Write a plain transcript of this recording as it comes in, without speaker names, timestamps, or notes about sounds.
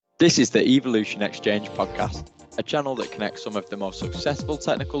This is the Evolution Exchange podcast, a channel that connects some of the most successful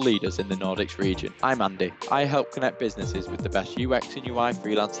technical leaders in the Nordics region. I'm Andy. I help connect businesses with the best UX and UI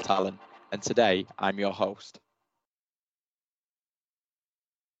freelance talent, and today I'm your host.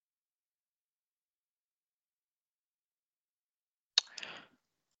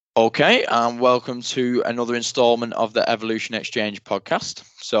 Okay, and welcome to another installment of the Evolution Exchange podcast.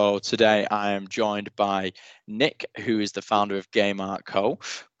 So today I am joined by Nick, who is the founder of Game Art Co.,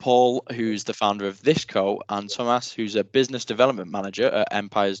 Paul, who's the founder of This Co., and Thomas, who's a business development manager at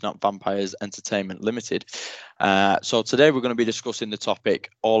Empires Not Vampires Entertainment Limited. So today we're going to be discussing the topic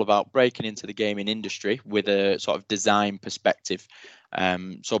all about breaking into the gaming industry with a sort of design perspective.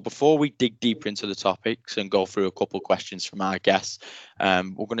 So before we dig deeper into the topics and go through a couple of questions from our guests,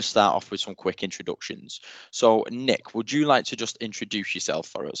 we're going to start off with some quick introductions. So Nick, would you like to just introduce yourself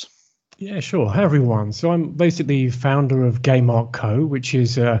for us? Yeah, sure. Hi, everyone. So I'm basically founder of Game Art Co., which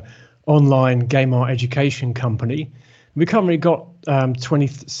is an online game art education company. We currently got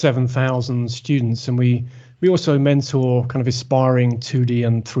 27,000 students, and we also mentor kind of aspiring 2D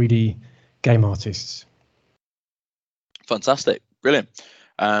and 3D game artists. Fantastic. Brilliant.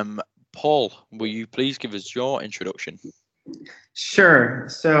 Paul, will you please give us your introduction? Sure.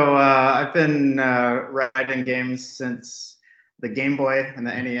 So I've been writing games since the Game Boy and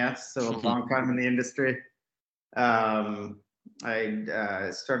the NES, so a long time in the industry. I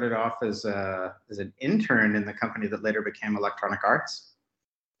started off as an intern in the company that later became Electronic Arts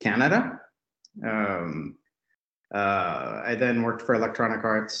Canada. I then worked for Electronic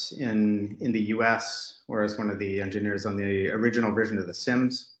Arts in the US, where I was one of the engineers on the original version of The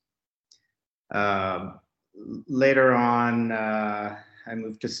Sims. Later on, I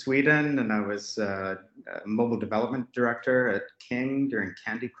moved to Sweden, and I was a mobile development director at King during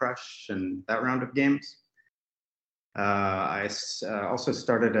Candy Crush and that round of games. I also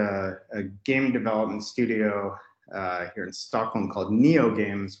started a game development studio here in Stockholm called Neo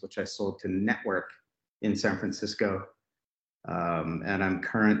Games, which I sold to Network in San Francisco. And I'm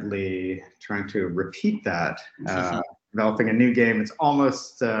currently trying to repeat that, developing a new game. It's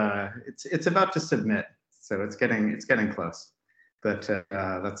almost, it's about to submit. So it's getting close, but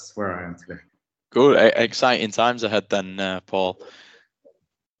that's where I am today. Good, exciting times ahead then, Paul.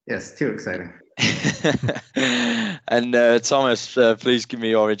 Yes, too exciting. And Thomas, please give me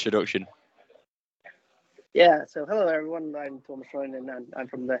your introduction. Yeah, so hello everyone, I'm Thomas Royne, and I'm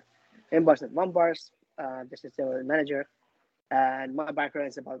from the Empires Not Vampires, business development manager. And my background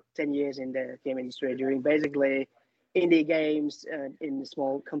is about 10 years in the game industry, doing basically indie games in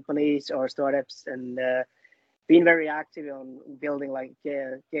small companies or startups, and been very active on building like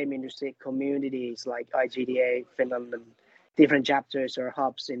game industry communities like IGDA Finland and different chapters or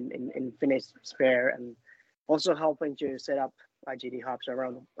hubs in Finnish sphere, and also helping to set up IGD hubs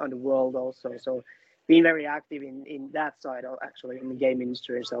around the world also. So being very active in that side actually in the game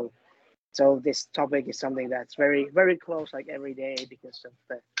industry. So this topic is something that's very, very close, like every day, because of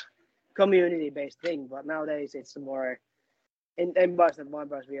the community-based thing. But nowadays it's more in Empires Not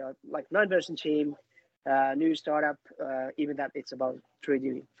Vampires. We are like 9-person team, new startup, even that it's about 3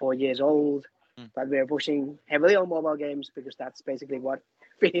 to 4 years old. But we are pushing heavily on mobile games because that's basically what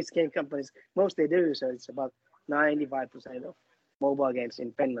Finnish game companies mostly do. So it's about 95% of mobile games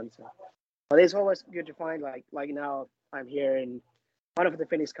in Finland. So, but it's always good to find like now I'm here in one of the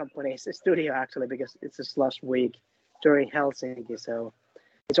Finnish companies, a studio actually, because it's this last week during Helsinki. So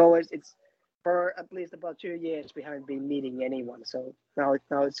it's for at least about 2 years we haven't been meeting anyone. So now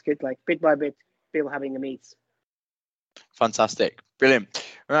it's good, like bit by bit, people having a meet. Fantastic. Brilliant.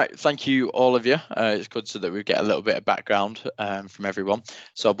 All right. Thank you, all of you. It's good so that we get a little bit of background from everyone.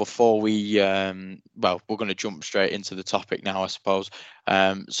 So before we, we're going to jump straight into the topic now, I suppose.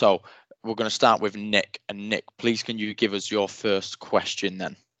 So we're going to start with Nick. And Nick, please, can you give us your first question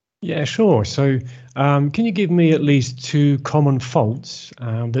then? Yeah, sure. So can you give me at least 2 common faults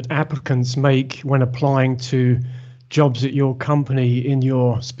that applicants make when applying to jobs at your company in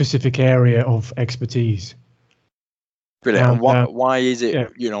your specific area of expertise? Brilliant. And why is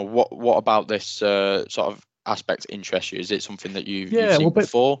it, what about this sort of aspect interests you? Is it something that you've seen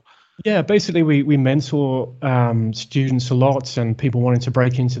before? Yeah, basically we mentor students a lot and people wanting to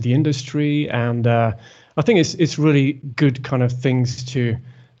break into the industry. And I think it's really good kind of things to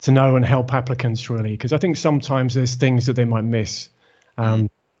know and help applicants really, because I think sometimes there's things that they might miss.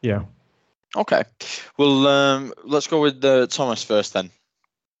 Yeah. Okay. Well, let's go with Thomas first then.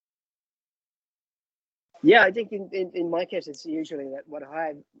 Yeah, I think in my case, it's usually that what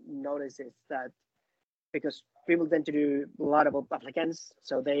I've noticed is that because people tend to do a lot of applicants,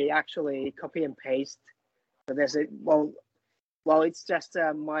 so they actually copy and paste. So well, it's just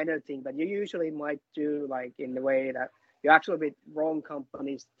a minor thing, but you usually might do like in the way that you actually with wrong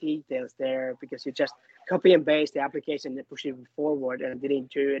company's details there because you just copy and paste the application and push it forward and didn't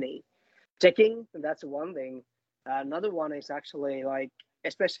do any checking. That's one thing. Another one is actually like,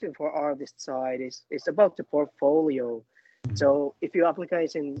 especially for artist side, is it's about the portfolio. So if your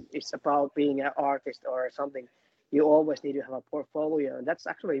application is about being an artist or something, you always need to have a portfolio, and that's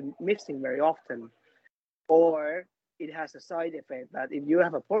actually missing very often. Or it has a side effect that if you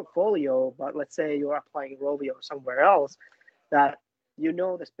have a portfolio, but let's say you're applying Rovio somewhere else, that you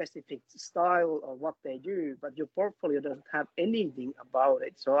know the specific style of what they do, but your portfolio doesn't have anything about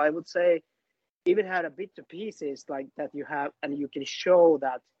it. So I would say even had a bit of pieces like that you have, and you can show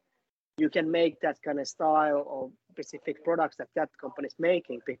that you can make that kind of style of specific products that that company is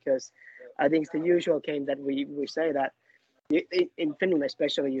making. Because I think it's the usual game that we say that you, in Finland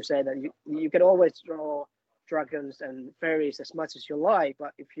especially, you say that you can always draw dragons and fairies as much as you like,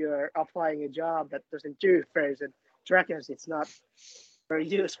 but if you're applying a job that doesn't do fairies and dragons, it's not very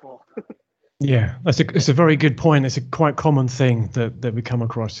useful. Yeah, it's a very good point. It's a quite common thing that we come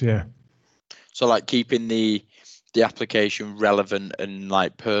across. Yeah. So like keeping the application relevant and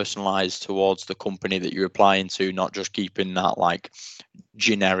like personalized towards the company that you're applying to, not just keeping that like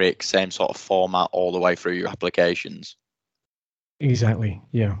generic same sort of format all the way through your applications. Exactly.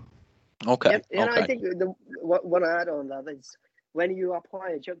 Yeah. Okay. And okay. I think one add on that is when you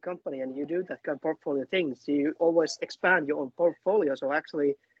apply a job company and you do that kind of portfolio things, you always expand your own portfolio. So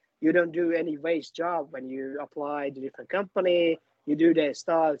actually, you don't do any waste job when you apply to different company. You do their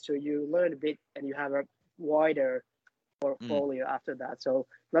style, so you learn a bit and you have a wider portfolio after that. So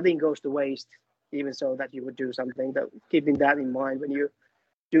nothing goes to waste, even so that you would do something. That keeping that in mind when you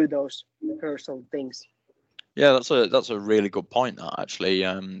do those personal things. Yeah, that's a really good point. That actually,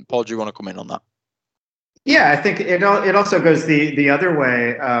 Paul, do you want to come in on that? Yeah, I think it also goes the other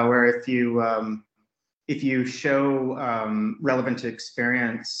way, where if you show relevant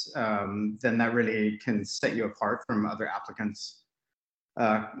experience, then that really can set you apart from other applicants.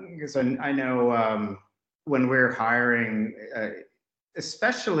 Because I know when we're hiring,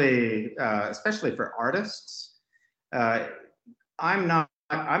 especially for artists, I'm not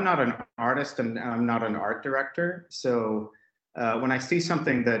an artist and I'm not an art director. So when I see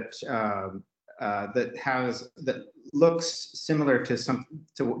something that that looks similar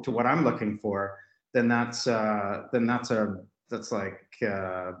to what I'm looking for, then that's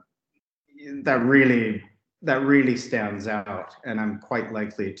that really stands out, and I'm quite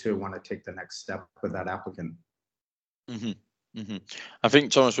likely to want to take the next step with that applicant. Mm-hmm. Mm-hmm. I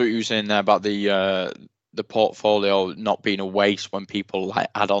think, Thomas, what you were saying there about the portfolio not being a waste when people like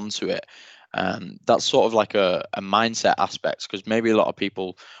add on to it, that's sort of like a mindset aspect, because maybe a lot of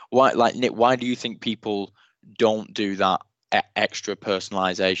people, like Nick, why do you think people don't do that extra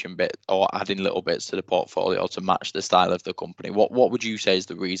personalization bit or adding little bits to the portfolio to match the style of the company? What would you say is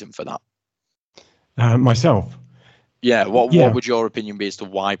the reason for that? Myself. Yeah, what would your opinion be as to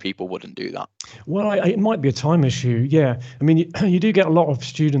why people wouldn't do that? Well, it might be a time issue. Yeah, I mean, you do get a lot of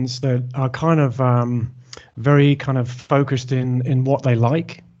students that are kind of very kind of focused in what they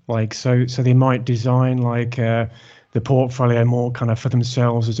like. Like so they might design like the portfolio more kind of for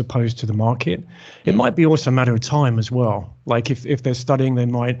themselves as opposed to the market. It might be also a matter of time as well. Like if they're studying, they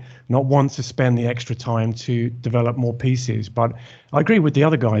might not want to spend the extra time to develop more pieces. But I agree with the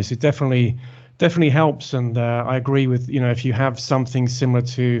other guys. It definitely helps, and I agree with, if you have something similar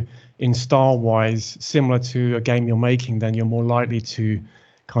to in style wise similar to a game you're making, then you're more likely to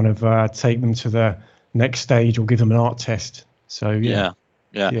kind of take them to the next stage or give them an art test. So yeah.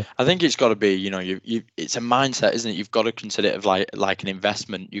 I think it's got to be, you it's a mindset, isn't it? You've got to consider it of like an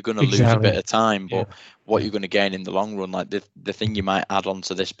investment. You're going to lose a bit of time, but what you're going to gain in the long run, like the thing you might add on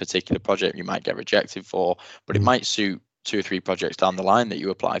to this particular project you might get rejected for, but it might suit 2 or 3 projects down the line that you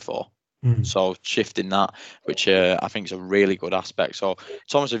apply for. So shifting that, which I think is a really good aspect. So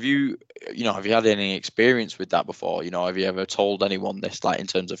Thomas, have you had any experience with that before? Have you ever told anyone this, like in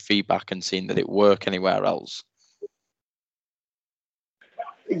terms of feedback, and seen that it work anywhere else?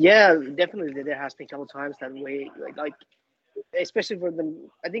 Yeah, definitely. There has been a couple of times that we like, especially for them.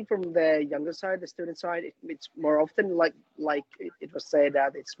 I think from the younger side, the student side, it's more often like it was said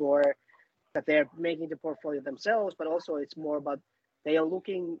that it's more that they're making the portfolio themselves, but also it's more about they are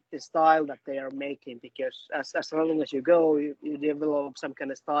looking the style that they are making, because as long as you go, you develop some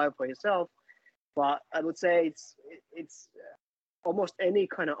kind of style for yourself. But I would say it's almost any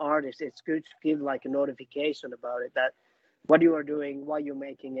kind of artist, it's good to give like a notification about it, that what you are doing, why you're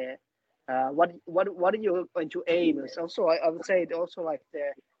making it, what are you going to aim. It's also I would say it also like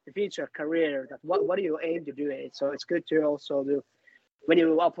the future career, that what do you aim to do it. So it's good to also do, when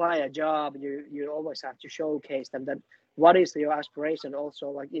you apply a job, you always have to showcase them that what is your aspiration also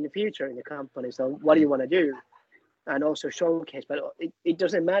like in the future in the company. So what do you want to do, and also showcase. But it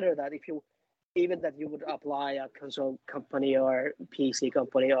doesn't matter that if you, even that you would apply a console company or PC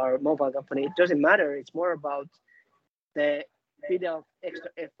company or mobile company, it doesn't matter. It's more about the bit of extra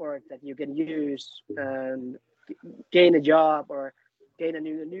effort that you can use and gain a job or gain a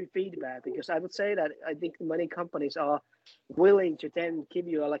new feedback. Because I would say that I think many companies are willing to then give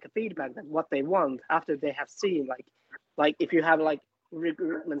you like a feedback that what they want after they have seen like if you have like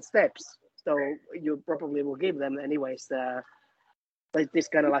recruitment steps, so you probably will give them anyways like this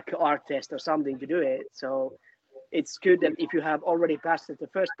kind of like art test or something to do it. So it's good that if you have already passed the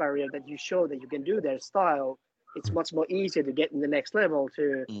first barrier, that you show that you can do their style, it's much more easier to get in the next level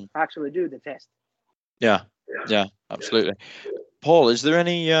to actually do the test. Yeah, absolutely. Paul, is there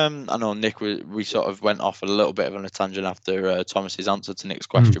any? I know Nick, we sort of went off a little bit of a tangent after Thomas's answer to Nick's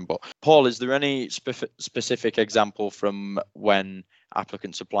question, but Paul, is there any specific example from when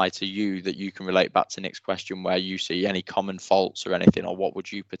applicants apply to you that you can relate back to Nick's question, where you see any common faults or anything, or what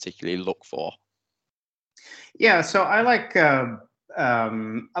would you particularly look for? Yeah, so I like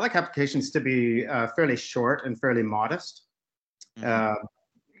applications to be fairly short and fairly modest. You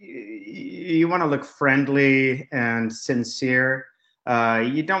want to look friendly and sincere.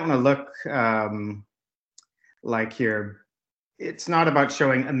 You don't want to look like it's not about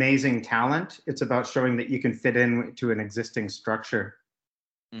showing amazing talent. It's about showing that you can fit into an existing structure.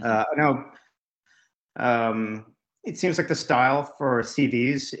 I know it seems like the style for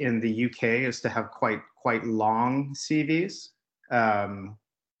CVs in the UK is to have quite long CVs. In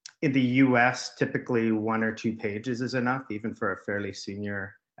the US, typically 1 or 2 pages is enough, even for a fairly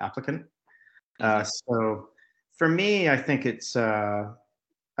senior applicant. So for me, I think it's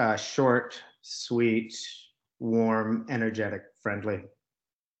short, sweet, warm, energetic, friendly.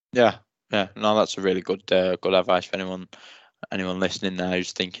 Yeah. No, that's a really good advice for anyone listening now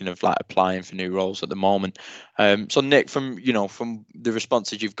who's thinking of like applying for new roles at the moment. So Nick, from the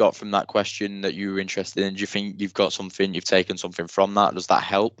responses you've got from that question that you were interested in, do you think you've taken something from that? Does that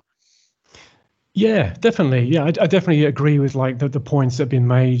help? Yeah, definitely. Yeah, I definitely agree with like the points that have been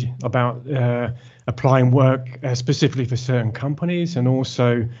made about applying work specifically for certain companies, and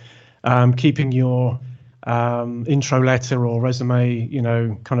also keeping your intro letter or resume,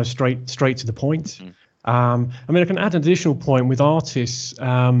 kind of straight to the point. I mean, I can add an additional point with artists.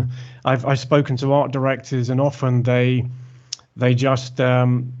 I've spoken to art directors, and often they just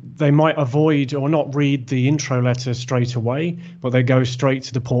they might avoid or not read the intro letter straight away, but they go straight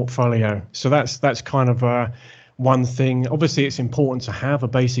to the portfolio. So that's kind of one thing. Obviously, it's important to have a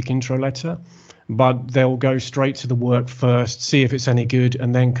basic intro letter, but they'll go straight to the work first, see if it's any good,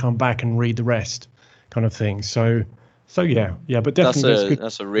 and then come back and read the rest, kind of thing. So yeah, but definitely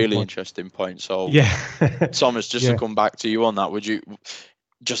that's a really interesting point. So yeah, Thomas, just to come back to you on that, would you,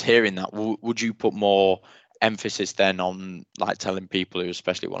 just hearing that, would you put more emphasis then on like telling people who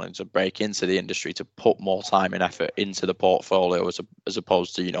especially wanting to break into the industry to put more time and effort into the portfolio as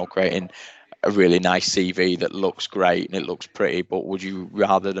opposed to creating a really nice CV that looks great and it looks pretty, but would you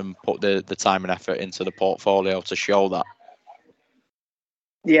rather than put the time and effort into the portfolio to show that?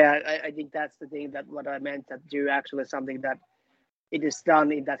 Yeah, I think that's the thing, that what I meant, that do actually something that it is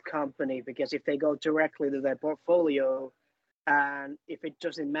done in that company. Because if they go directly to their portfolio and if it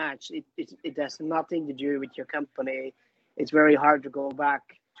doesn't match, it has nothing to do with your company. It's very hard to go back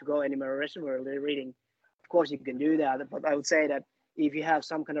to go anywhere resume reading. Of course, you can do that, but I would say that if you have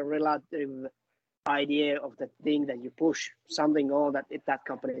some kind of relative idea of the thing that you push something on that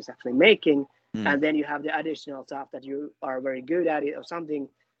company is actually making, and then you have the additional stuff that you are very good at it or something,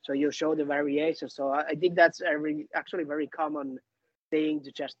 so you show the variation. So I think that's actually very common thing,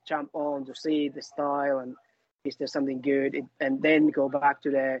 to just jump on to see the style and is there something good, and then go back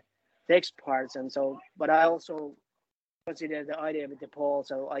to the text parts. And so, but I also consider the idea with the poll.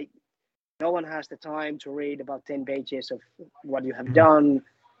 So no one has the time to read about 10 pages of what you have done.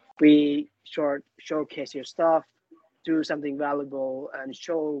 Be short, showcase your stuff, do something valuable, and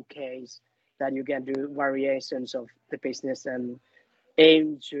showcase that you can do variations of the business, and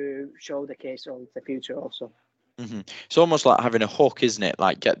aim to show the case of the future also. It's almost like having a hook, isn't it?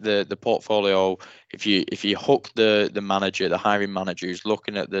 Like get the portfolio. If you hook the manager, the hiring manager who's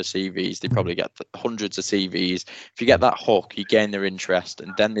looking at the CVs, they probably get hundreds of CVs. If you get that hook, you gain their interest,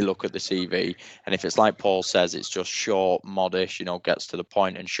 and then they look at the CV. And if it's like Paul says, it's just short, modish, gets to the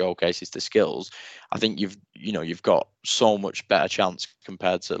point and showcases the skills. I think you've got so much better chance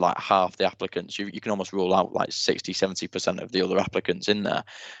compared to like half the applicants. You can almost rule out like 60-70% of the other applicants in there.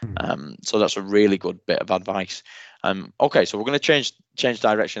 So that's a really good bit of advice. Okay, so we're going to change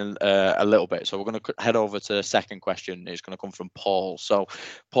direction a little bit. So we're going to head over to the second question. It's going to come from Paul. So,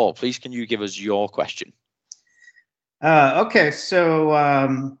 Paul, please, can you give us your question? Okay, so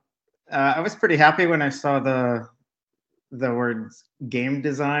I was pretty happy when I saw the words game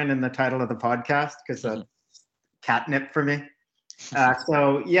design in the title of the podcast, because that's catnip for me.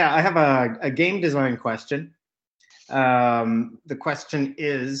 So yeah, I have a game design question. The question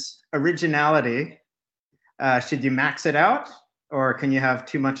is originality. Should you max it out, or can you have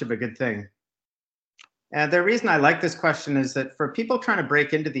too much of a good thing? And the reason I like this question is that for people trying to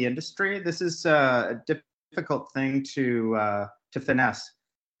break into the industry, this is a difficult thing to finesse.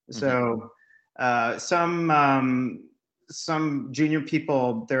 So some junior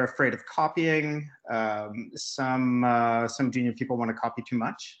people, they're afraid of copying. Some junior people want to copy too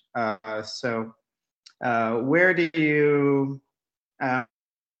much. So where do you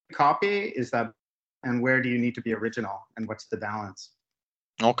copy? And where do you need to be original? And what's the balance?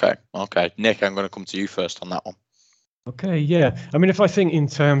 Okay. Nick, I'm going to come to you first on that one. Okay, yeah. I mean, if I think in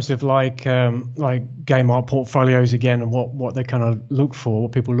terms of like game art portfolios again, and what they kind of look for,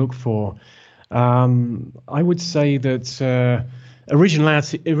 what people look for, I would say that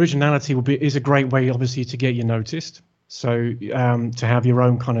originality is a great way, obviously, to get you noticed. So to have your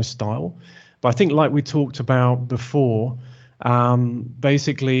own kind of style. But I think, like we talked about before,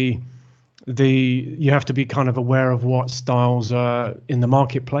 basically you have to be kind of aware of what styles are in the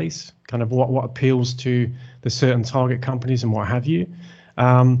marketplace, kind of what appeals to the certain target companies and what have you.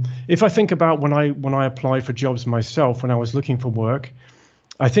 If I think about when I applied for jobs myself, when I was looking for work,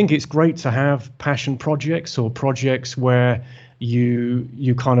 I think it's great to have passion projects or projects where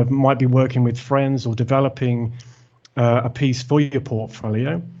you kind of might be working with friends or developing a piece for your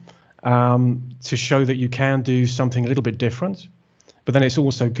portfolio to show that you can do something a little bit different. But then it's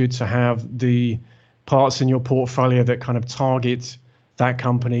also good to have the parts in your portfolio that kind of target that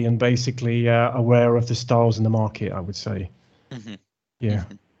company and basically aware of the styles in the market, I would say. Yeah.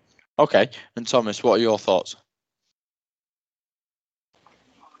 Okay. And Thomas, what are your thoughts?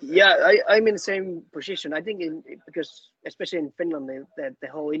 Yeah, I'm in the same position. I think because especially in Finland, the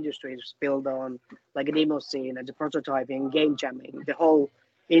whole industry is built on like a demo scene and the prototyping, game jamming. The whole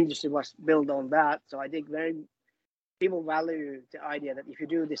industry was built on that. So I think people value the idea that if you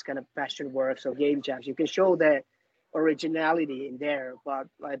do this kind of passion works or game jams, you can show the originality in there, but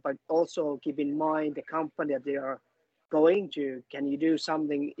also keep in mind the company that they are going to. Can you do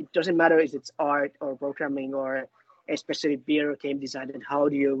something? It doesn't matter if it's art or programming or a specific beer or game design, and how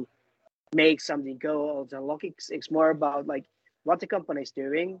do you make something go also look. It's more about like what the company is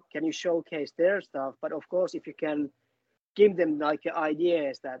doing. Can you showcase their stuff? But of course, if you can give them like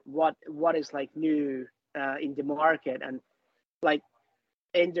ideas that what is like new in the market, and like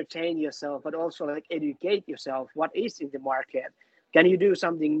entertain yourself, but also like educate yourself what is in the market. Can you do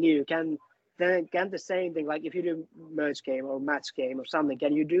something new? Can the same thing, like if you do merge game or match game or something,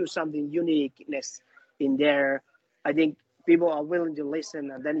 can you do something uniqueness in there? I think people are willing to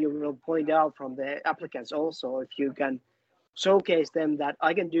listen, and then you will point out from the applicants also, if you can showcase them that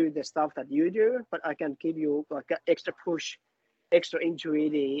I can do the stuff that you do, but I can give you like an extra push, extra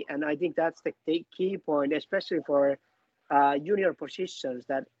intuitive. And I think that's the key point, especially for junior positions,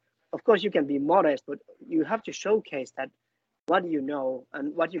 that of course you can be modest, but you have to showcase that what you know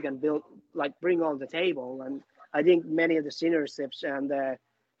and what you can build, like bring on the table. And I think many of the seniorships and the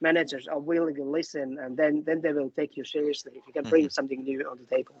managers are willing to listen, and then they will take you seriously if you can bring something new on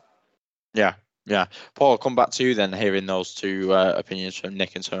the table. Yeah. Paul, I'll come back to you then, hearing those two opinions from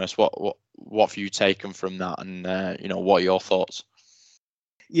Nick and Thomas. What have you taken from that, and what are your thoughts?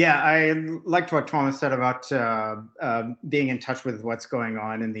 Yeah, I liked what Thomas said about being in touch with what's going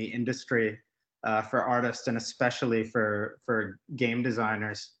on in the industry for artists, and especially for game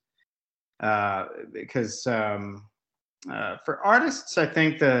designers, because for artists, I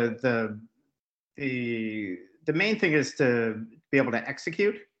think the main thing is to be able to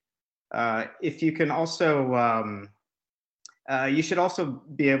execute. If you can also, you should also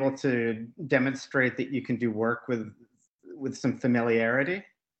be able to demonstrate that you can do work with some familiarity.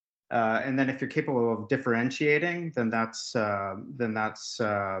 And then if you're capable of differentiating, then that's going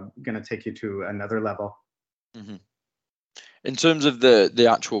to take you to another level. Mm-hmm. In terms of the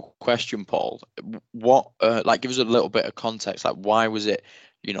actual question, Paul, what like give us a little bit of context. Like, why was it,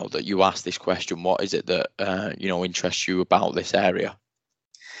 that you asked this question? What is it that interests you about this area?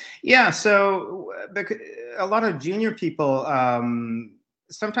 Yeah, so a lot of junior people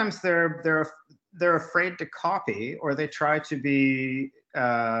sometimes they're afraid to copy, or they try to be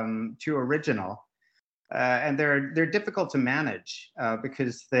too original, and they're difficult to manage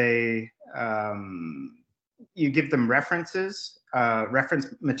because you give them reference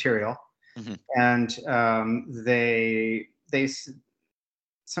material, mm-hmm. and they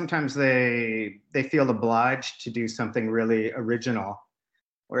sometimes they feel obliged to do something really original,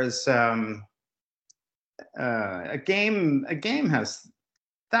 whereas a game has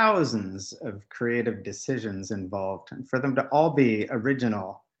thousands of creative decisions involved, and for them to all be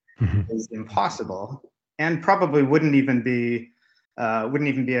original is impossible, and probably wouldn't even be a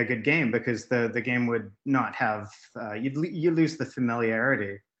good game, because the game would not have you lose the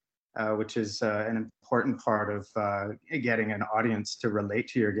familiarity, which is an important part of getting an audience to relate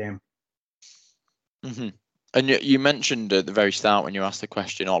to your game. Mm-hmm. And you mentioned at the very start, when you asked the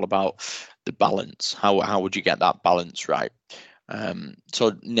question, all about the balance. How would you get that balance right?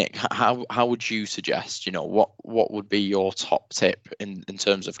 So Nick, how would you suggest? What would be your top tip in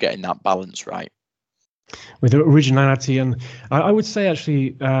terms of getting that balance right? With originality, and I would say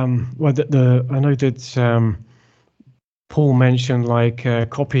actually, well, I know that Paul mentioned like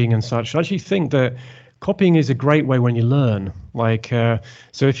copying and such. I actually think that copying is a great way when you learn. Like,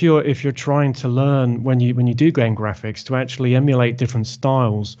 so if you're trying to learn when you do game graphics, to actually emulate different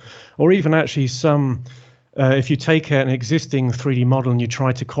styles, or even actually some. If you take an existing 3D model and you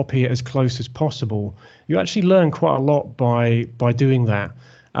try to copy it as close as possible, you actually learn quite a lot by doing that.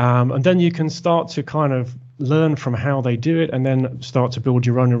 And then you can start to kind of learn from how they do it, and then start to build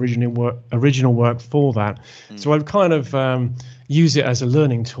your own original work for that. So I've kind of use it as a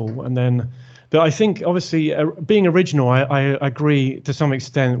learning tool, and then. But I think obviously being original, I agree to some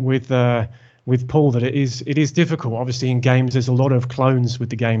extent with Paul that it is difficult. Obviously in games there's a lot of clones with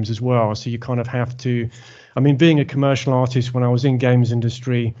the games as well, so you kind of have to. I mean, being a commercial artist, when I was in games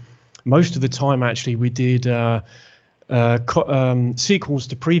industry, most of the time actually we did sequels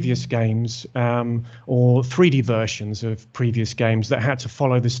to previous games, or 3D versions of previous games that had to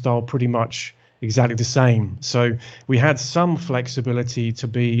follow the style pretty much exactly the same. So we had some flexibility to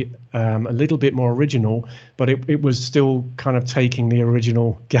be a little bit more original, but it was still kind of taking the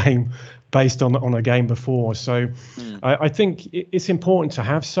original game based on a game before. So I think it's important to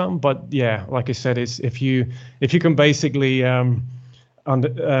have some, but yeah, like I said, it's if you can basically how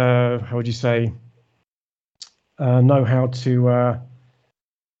would you say know how to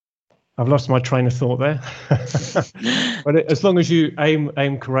I've lost my train of thought there. But as long as you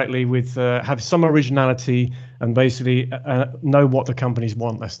aim correctly with have some originality and basically know what the companies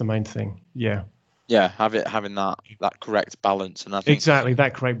want, that's the main thing. Yeah. Yeah, having that correct balance, and I think exactly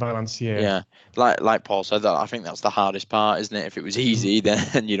that correct balance. Yeah. Yeah, like Paul said, that I think that's the hardest part, isn't it? If it was easy,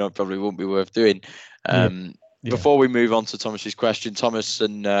 then it probably wouldn't be worth doing. Before we move on to Thomas's question, Thomas,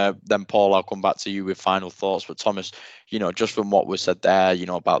 and then Paul, I'll come back to you with final thoughts. But Thomas, just from what was said there,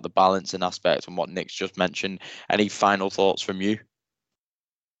 about the balancing aspect and what Nick's just mentioned, any final thoughts from you?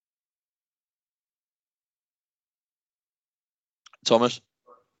 Thomas?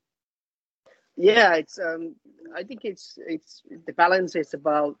 Yeah, it's I think it's the balance is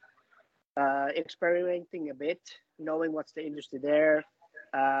about experimenting a bit, knowing what's the industry there,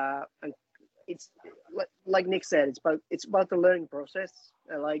 and it's like Nick said, it's about the learning process.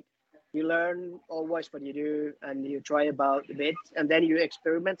 Like you learn always what you do, and you try about a bit, and then you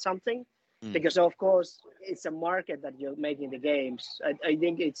experiment something, because of course it's a market that you're making the games. I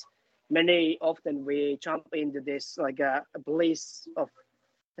think it's often we jump into this like a bliss of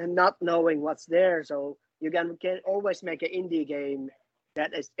and not knowing what's there. So you can always make an indie game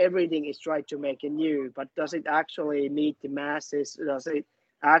that is everything is tried to make it new, but does it actually meet the masses? Does it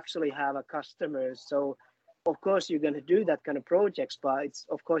actually have a customer? So of course you're going to do that kind of projects, but it's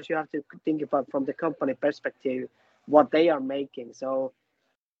of course you have to think about from the company perspective what they are making. So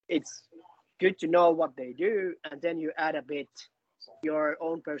it's good to know what they do, and then you add a bit your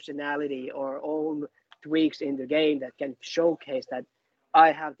own personality or own tweaks in the game that can showcase that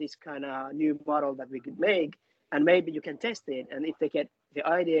I have this kind of new model that we could make, and maybe you can test it. And if they get the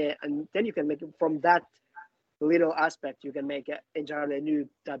idea, and then you can make it from that little aspect, you can make an entirely new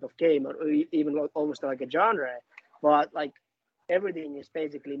type of game, or even almost like a genre. But like everything is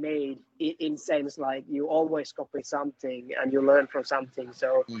basically made in sense like you always copy something and you learn from something.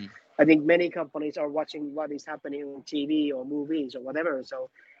 So I think many companies are watching what is happening on TV or movies or whatever. So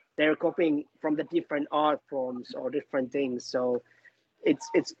they're copying from the different art forms or different things. So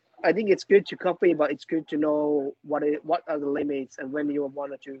it's I think it's good to copy, but it's good to know what are the limits and when you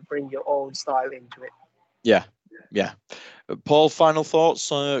wanted to bring your own style into it. Yeah. Paul, final thoughts?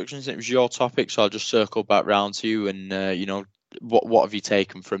 Since it was your topic, so I'll just circle back round to you, and what have you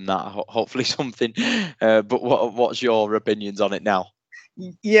taken from that? Hopefully something. But what's your opinions on it now?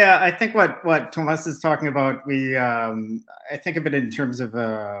 Yeah, I think what Thomas is talking about, I think of it in terms of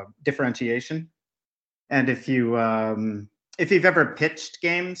differentiation. And if you've ever pitched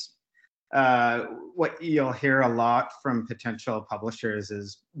games, what you'll hear a lot from potential publishers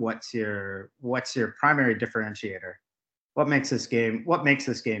is what's your primary differentiator? What makes this game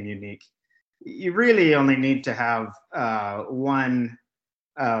unique? You really only need to have one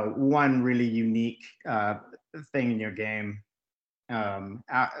really unique thing in your game.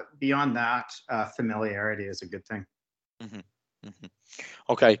 Beyond that, familiarity is a good thing.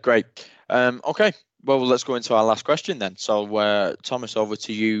 Okay, great. Okay, well, let's go into our last question then. So, Thomas, over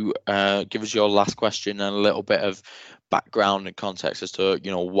to you. Give us your last question and a little bit of background and context as to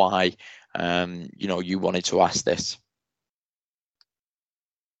why you wanted to ask this.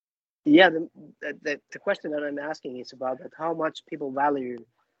 Yeah, the question that I'm asking is about that how much people value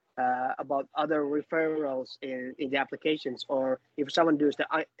about other referrals in the applications, or if someone does the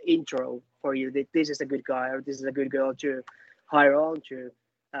intro for you, that this is a good guy or this is a good girl to hire on to.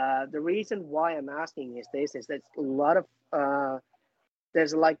 The reason why I'm asking is that a lot of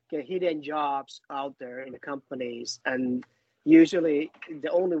there's like hidden jobs out there in the companies, and usually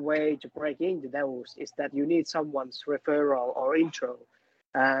the only way to break into those is that you need someone's referral or intro.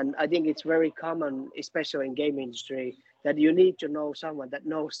 And I think it's very common, especially in game industry, that you need to know someone that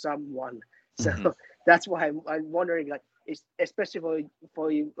knows someone. So that's why I'm wondering, like, especially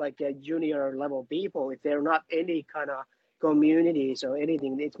for you, like junior level people, if they're not any kind of communities or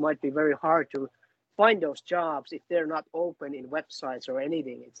anything, it might be very hard to find those jobs if they're not open in websites or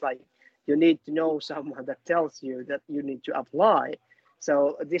anything. It's like you need to know someone that tells you that you need to apply.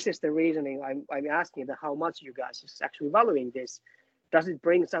 So this is the reasoning I'm asking that how much you guys is actually valuing this. Does it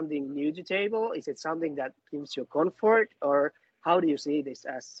bring something new to the table? Is it something that gives you comfort, or how do you see this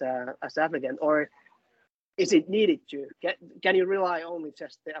as applicant, or is it needed to? Can you rely only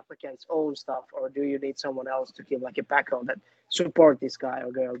just the applicant's own stuff, or do you need someone else to give like a background that support this guy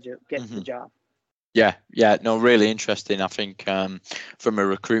or girl to get the job? Yeah, no, really interesting. I think from a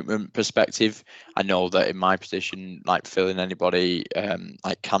recruitment perspective, I know that in my position, like filling anybody,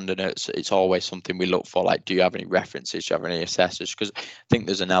 like candidates, it's always something we look for. Like, do you have any references? Do you have any assessors? Because I think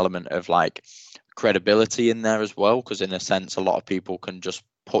there's an element of like credibility in there as well. Because in a sense, a lot of people can just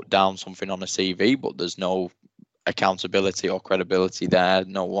put down something on a CV, but there's no accountability or credibility there.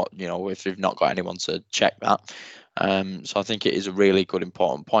 If you've not got anyone to check that. So I think it is a really good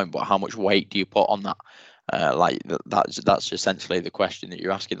important point, but how much weight do you put on that? That's essentially the question that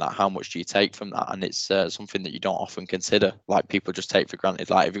you're asking, like how much do you take from that? And it's something that you don't often consider, like people just take for granted,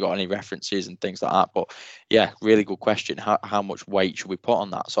 like have you got any references and things like that. But yeah, really good question. How much weight should we put on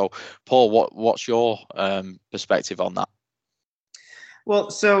that? So Paul, what's your perspective on that?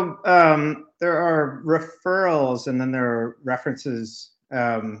 Well, so there are referrals and then there are references.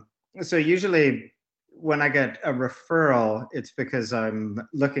 So usually when I get a referral, it's because I'm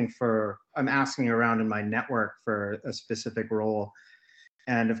asking around in my network for a specific role.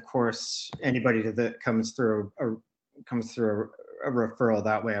 And of course, anybody that comes through a referral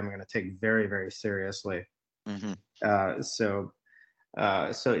that way, I'm going to take very, very seriously. So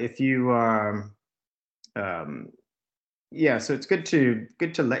if you so it's good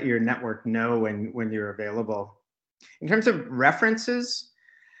to let your network know when you're available. In terms of references,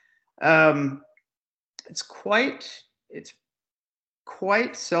 it's quite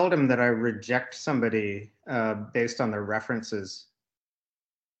seldom that I reject somebody based on their references.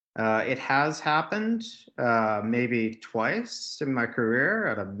 It has happened maybe twice in my career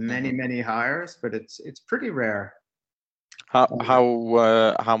out of many hires, but it's pretty rare.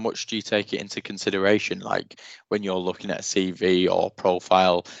 How much do you take it into consideration, like when you're looking at a CV or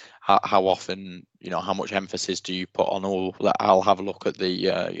profile? How often, how much emphasis do you put on, I'll have a look at the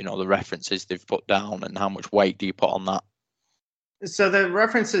the references they've put down, and how much weight do you put on that? So the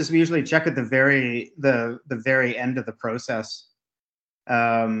references we usually check at the very end of the process,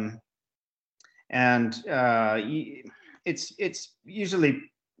 and it's usually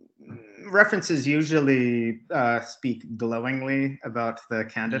references speak glowingly about the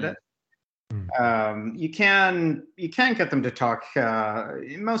candidate. You can get them to talk.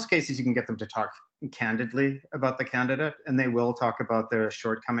 In most cases, you can get them to talk candidly about the candidate, and they will talk about their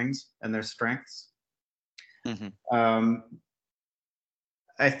shortcomings and their strengths.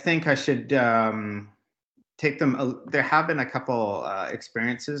 I think I should take them. There have been a couple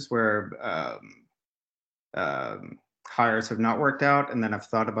experiences where hires have not worked out, and then I've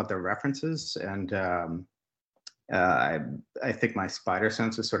thought about their references, and I think my spider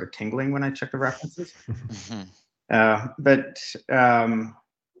sense is sort of tingling when I check the references. But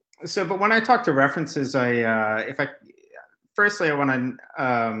when I talk to references, firstly I want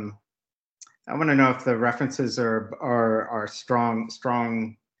to know if the references are strong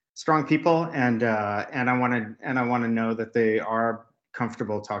people, and I want to know that they are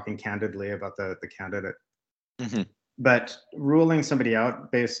comfortable talking candidly about the candidate. Mm-hmm. But ruling somebody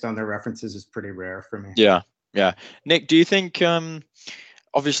out based on their references is pretty rare for me. Yeah. Nick, do you think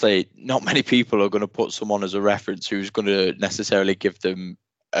obviously not many people are going to put someone as a reference who's going to necessarily give them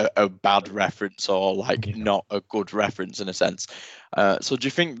a bad reference or like not a good reference in a sense? So do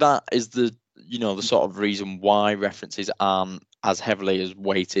you think that is the sort of reason why references aren't as heavily as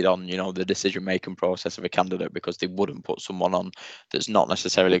weighted on the decision making process of a candidate, because they wouldn't put someone on that's not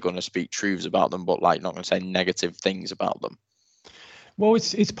necessarily going to speak truths about them, but like not going to say negative things about them? Well,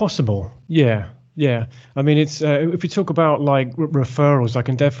 it's possible. Yeah. I mean, it's if we talk about like referrals, I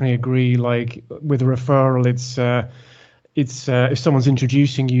can definitely agree. Like with a referral, it's if someone's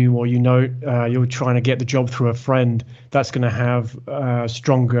introducing you, or you're trying to get the job through a friend, that's going to have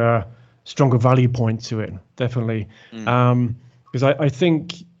stronger value point to it, definitely. Because I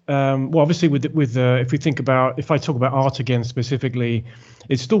think well, obviously with if I talk about art again specifically,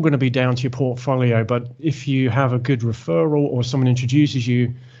 it's still going to be down to your portfolio. But if you have a good referral or someone introduces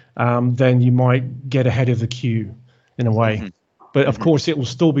you, then you might get ahead of the queue in a way. But of course, it will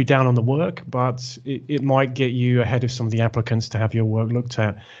still be down on the work, but it might get you ahead of some of the applicants to have your work looked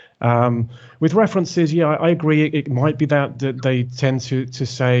at. With references, yeah, I agree. It might be that they tend to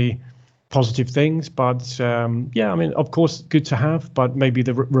say positive things, but yeah, I mean, of course, good to have, but maybe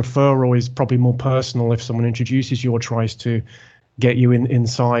the referral is probably more personal if someone introduces you or tries to get you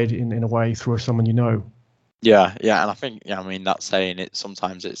inside in a way through someone you know. Yeah, and I think I mean that saying, it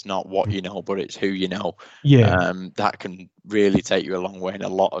sometimes it's not what you know, but it's who you know. Yeah. That can really take you a long way in a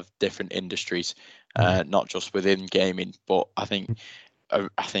lot of different industries, not just within gaming. But I think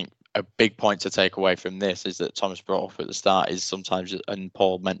a big point to take away from this is that Thomas brought up at the start is sometimes, and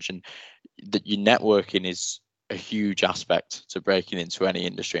Paul mentioned, that your networking is a huge aspect to breaking into any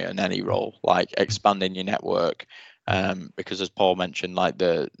industry and any role, like expanding your network. Because as Paul mentioned, like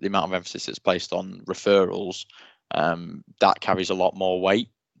the amount of emphasis that's placed on referrals, that carries a lot more weight,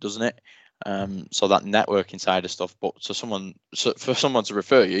 doesn't it? So that networking side of stuff, but for someone to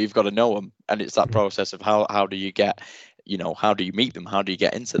refer you, you've got to know them, and it's that process of how do you get, how do you meet them, how do you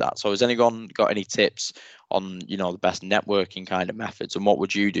get into that? So has anyone got any tips on the best networking kind of methods, and what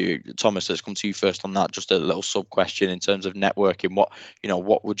would you do? Thomas, let's come to you first on that. Just a little sub question in terms of networking.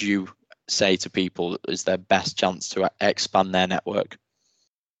 What would you say to people is their best chance to expand their network?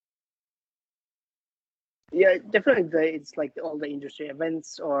 Yeah, definitely. It's like all the industry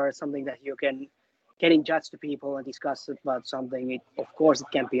events or something that you can get in touch to people and discuss about something. Of course, it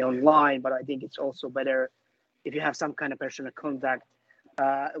can be online, but I think it's also better if you have some kind of personal contact.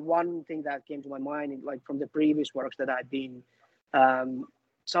 One thing that came to my mind, like from the previous works that I've been,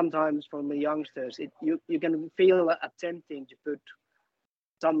 sometimes from the youngsters, you can feel tempting to put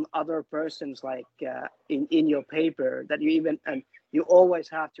some other persons like in your paper that and you always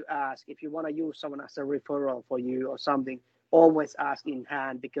have to ask if you want to use someone as a referral for you or something. Always ask in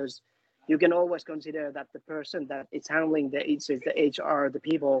hand, because you can always consider that the person that is handling the HR, the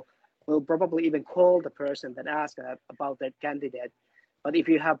people will probably even call the person that asked about that candidate. But if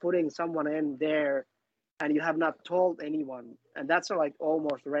you have putting someone in there and you have not told anyone, and that's like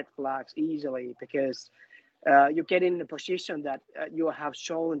almost red flags easily, because you get in a position that you have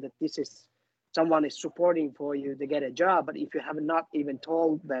shown that someone is supporting for you to get a job. But if you have not even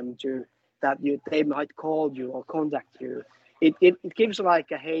told them they might call you or contact you, it gives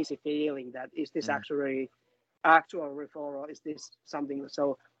like a hazy feeling that is this actually actual referral? Is this something?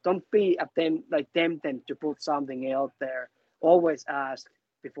 So don't be tempted to put something out there. Always ask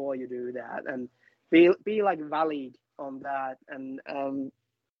before you do that, and be like valid on that. And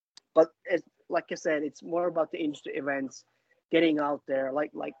but like I said, it's more about the industry events, getting out there,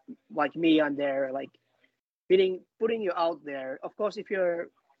 like me on there, like putting you out there. Of course, if you're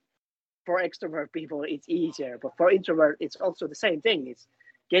for extrovert people, it's easier, but for introvert, it's also the same thing. It's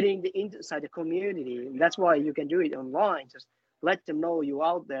getting inside the community. And that's why you can do it online. Just let them know you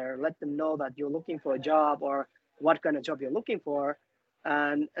out there. Let them know that you're looking for a job or what kind of job you're looking for,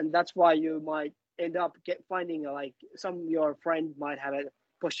 and that's why you might end up finding like your friend might have a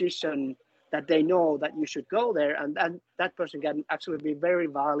position that they know that you should go there, and that person can actually be very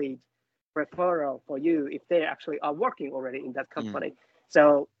valid referral for you if they actually are working already in that company.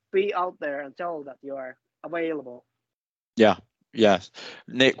 So be out there and tell that you are available. Yeah. Yes.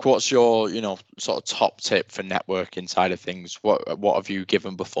 Nick, what's your, sort of top tip for networking side of things? What have you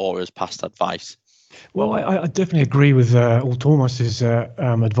given before as past advice? Well, I definitely agree with all Thomas's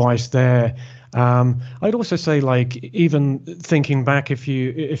advice there. I'd also say, like, even thinking back, if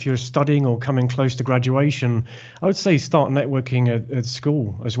you're studying or coming close to graduation, I would say start networking at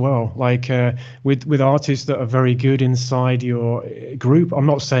school as well. Like with artists that are very good inside your group. I'm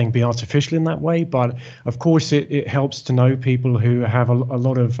not saying be artificial in that way, but of course it helps to know people who have a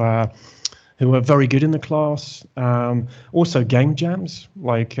lot of who are very good in the class. Also game jams,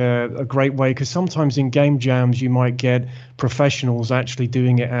 like a great way, because sometimes in game jams you might get professionals actually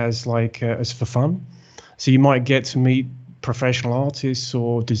doing it as as for fun. So you might get to meet professional artists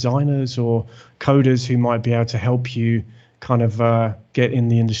or designers or coders who might be able to help you kind of get in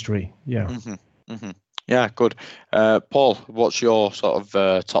the industry. Yeah. Mm-hmm. Mm-hmm. Yeah, good. Paul, what's your sort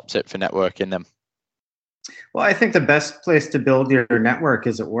of top tip for networking then? Well, I think the best place to build your network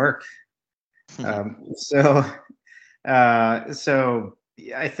is at work. So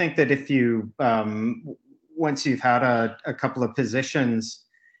I think that if you once you've had a couple of positions,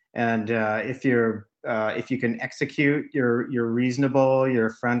 and if you can execute, you're reasonable, you're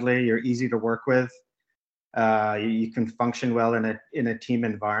friendly, you're easy to work with, you can function well in a team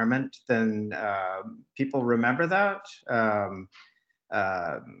environment, then people remember that.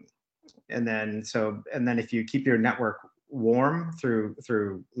 And then if you keep your network warm through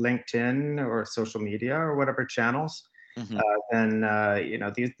LinkedIn or social media or whatever channels, then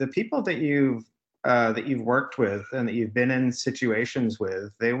the people that you've worked with and that you've been in situations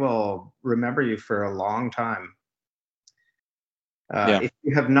with, they will remember you for a long time. If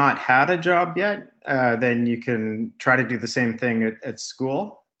you have not had a job yet, then you can try to do the same thing at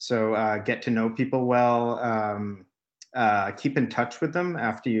school. So get to know people well. Keep in touch with them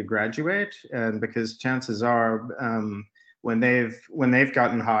after you graduate, and because chances are when they've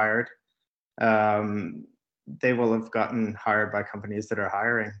gotten hired, they will have gotten hired by companies that are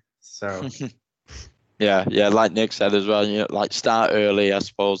hiring. So yeah, like Nick said as well, like start early, I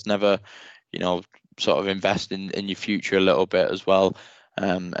suppose. Never, sort of invest in your future a little bit as well.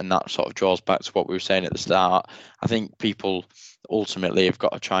 And that sort of draws back to what we were saying at the start. I think people ultimately have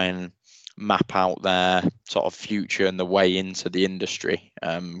got to try and map out their sort of future and the way into the industry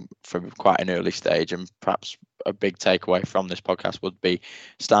from quite an early stage. And perhaps a big takeaway from this podcast would be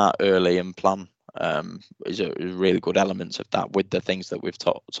start early and plan is a really good element of that with the things that we've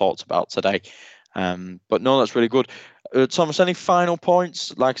talked about today. But no, that's really good. Thomas, any final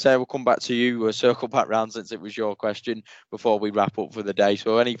points? Like I say, we'll come back to you. We'll circle back round since it was your question before we wrap up for the day.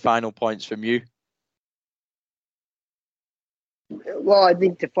 So any final points from you? Well, I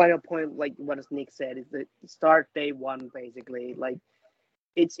think the final point, like what Nick said, is that start day one, basically. Like,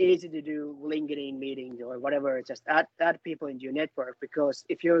 it's easy to do LinkedIn meetings or whatever. Just add people into your network, because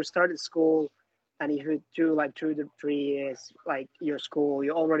if you start at school and if you do like 2 to 3 years, like your school,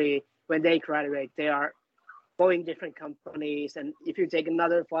 you already, when they graduate, they are going different companies. And if you take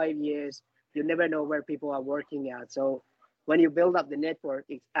another 5 years, you never know where people are working at. So when you build up the network,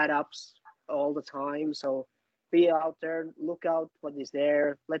 it adds up all the time. So be out there, look out what is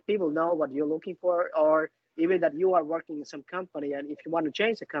there, let people know what you're looking for, or even that you are working in some company. And if you want to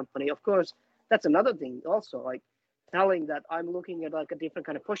change the company, of course, that's another thing also, like telling that I'm looking at like a different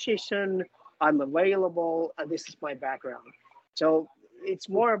kind of position, I'm available, and this is my background. So it's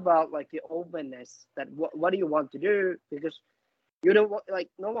more about like the openness, that what do you want to do, because you don't want, like,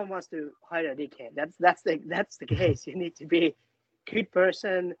 no one wants to hire a dickhead. That's the case. You need to be a good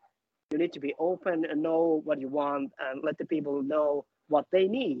person. You need to be open and know what you want, and let the people know what they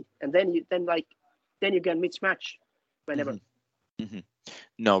need, and then you can mismatch whenever. Mm-hmm.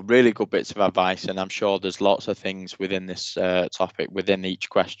 No, really good bits of advice, and I'm sure there's lots of things within this topic, within each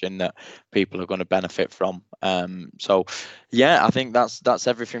question, that people are going to benefit from. So yeah, I think that's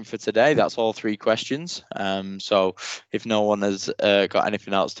everything for today. That's all 3 questions. So if no one has got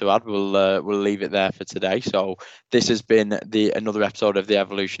anything else to add, we'll leave it there for today. So this has been another episode of the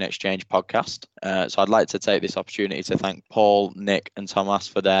Evolution Exchange podcast. So I'd like to take this opportunity to thank Paul, Nick, and Thomas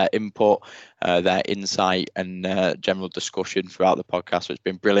for their input, their insight, and general discussion throughout the podcast. So it's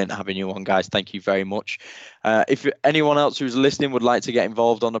been brilliant having you on, guys. Thank you very much. If anyone else who's listening would like to get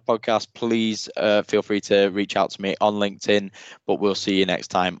involved on the podcast, please feel free to reach out to me on LinkedIn. But we'll see you next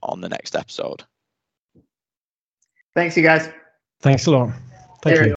time on the next episode. Thanks, you guys. Thanks a lot. Thank you.